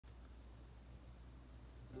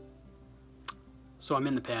So I'm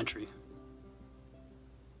in the pantry.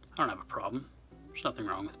 I don't have a problem. There's nothing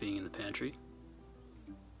wrong with being in the pantry.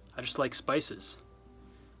 I just like spices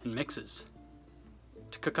and mixes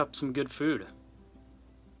to cook up some good food.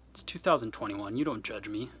 It's 2021, you don't judge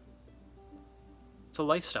me. It's a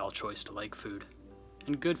lifestyle choice to like food,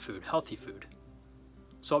 and good food, healthy food.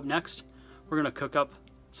 So up next, we're gonna cook up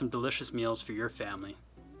some delicious meals for your family.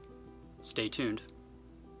 Stay tuned.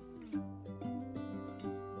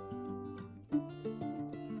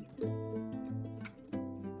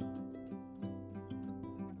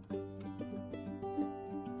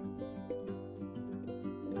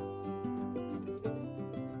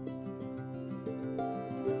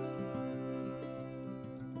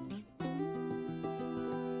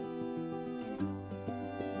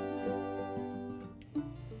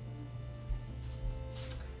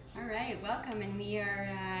 Welcome, and we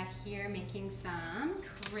are here making some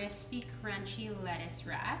crispy, crunchy lettuce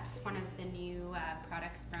wraps, one of the new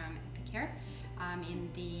products from Epicure in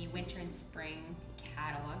the winter and spring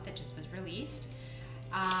catalog that just was released.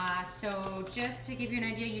 So just to give you an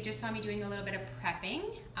idea, you just saw me doing a little bit of prepping.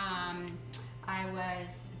 I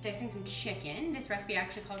was dicing some chicken. This recipe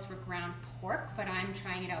actually calls for ground pork, but I'm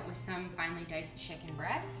trying it out with some finely diced chicken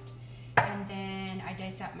breast. And then I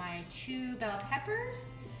diced up my 2 bell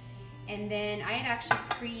peppers. And then I had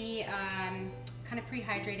actually kind of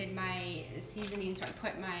pre-hydrated my seasoning, so I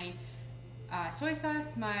put my soy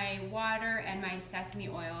sauce, my water, and my sesame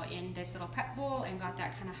oil in this little prep bowl and got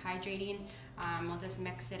that kind of hydrating. We'll just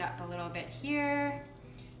mix it up a little bit here,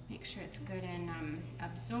 make sure it's good and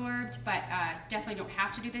absorbed, but definitely don't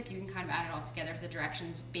have to do this. You can kind of add it all together. The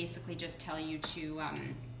directions basically just tell you to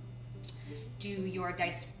do your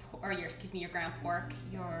diced, or your ground pork,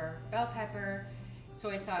 your bell pepper,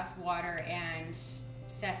 soy sauce, water, and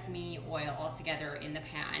sesame oil all together in the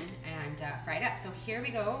pan and fry it up. So here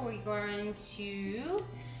we go. We're going to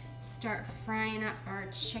start frying up our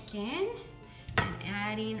chicken and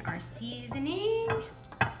adding our seasoning.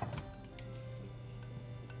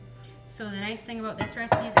 So the nice thing about this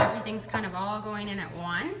recipe is everything's kind of all going in at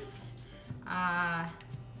once.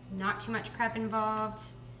 Not too much prep involved.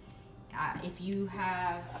 If you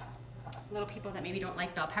have little people that maybe don't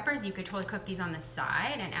like bell peppers, you could totally cook these on the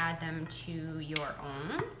side and add them to your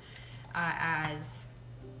own as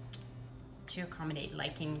to accommodate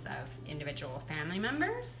likings of individual family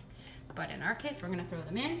members. But in our case, we're gonna throw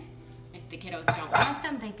them in. If the kiddos don't want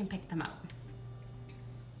them, they can pick them out.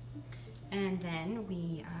 And then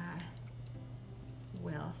we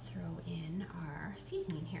will throw in our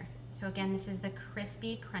seasoning here. So again, this is the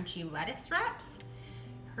crispy, crunchy lettuce wraps.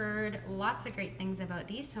 Heard lots of great things about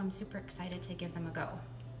these, so I'm super excited to give them a go.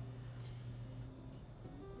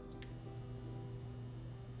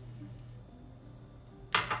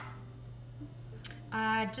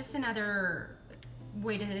 Just another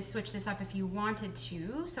way to switch this up if you wanted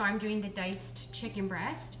to. So I'm doing the diced chicken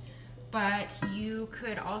breast, but you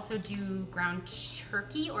could also do ground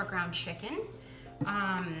turkey or ground chicken,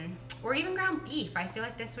 or even ground beef. I feel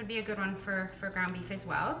like this would be a good one for ground beef as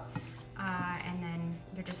well. And then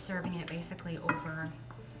you're just serving it basically over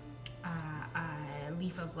a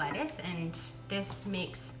leaf of lettuce, and this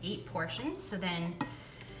makes 8 portions. So then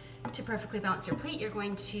to perfectly balance your plate, you're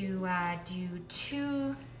going to do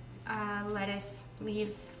 2 lettuce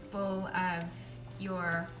leaves full of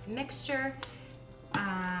your mixture.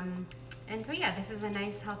 And so yeah, this is a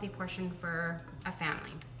nice healthy portion for a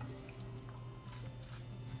family.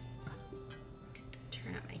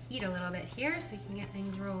 Turn up my heat a little bit here so we can get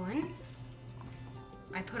things rolling.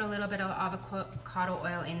 I put a little bit of avocado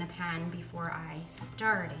oil in the pan before I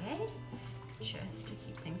started, just to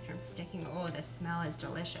keep things from sticking. Oh, the smell is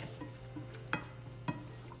delicious.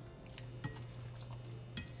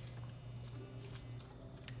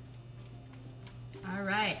 All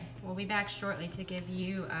right, we'll be back shortly to give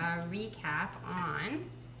you a recap on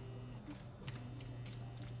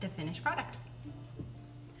the finished product.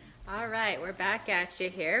 All right, we're back at you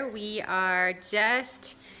here. We are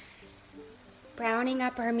just browning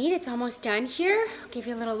up our meat. It's almost done here. I'll give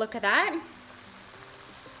you a little look of that.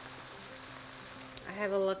 I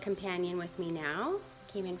have a little companion with me now.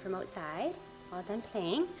 Came in from outside, all done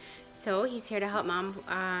playing. So he's here to help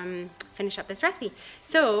Mom finish up this recipe.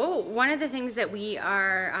 So one of the things that we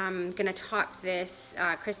are gonna top this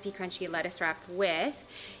crispy, crunchy lettuce wrap with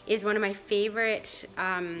is one of my favorite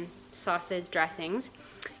sausage dressings.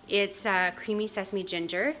 It's Creamy Sesame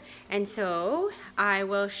Ginger, and so I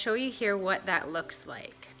will show you here what that looks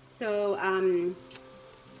like. So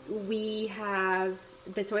we have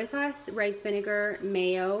the soy sauce, rice vinegar,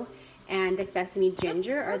 mayo, and the sesame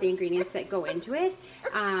ginger are the ingredients that go into it.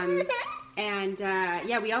 And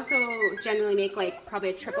yeah, we also generally make like probably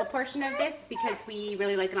a triple portion of this because we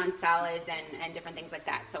really like it on salads and different things like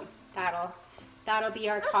that. So that'll be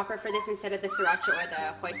our topper for this instead of the sriracha or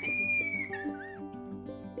the hoisin.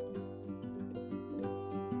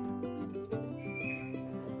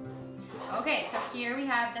 Okay, so here we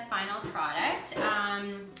have the final product.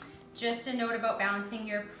 Just a note about balancing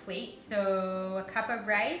your plate. So a cup of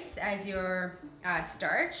rice as your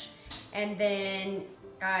starch, and then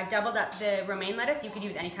doubled up the romaine lettuce. You could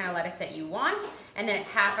use any kind of lettuce that you want. And then it's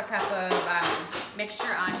half a cup of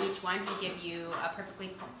mixture on each one to give you a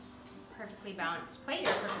perfectly balanced plate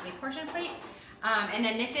or perfectly portioned plate. And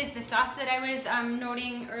then this is the sauce that I was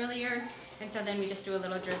noting earlier. And so then we just do a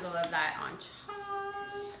little drizzle of that on top.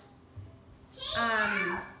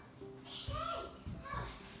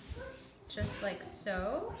 Just like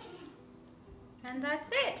so. And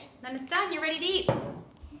that's it. Then it's done. You're ready to eat.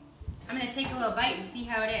 I'm going to take a little bite and see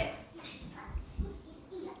how it is.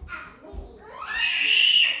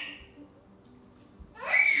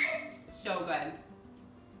 So good.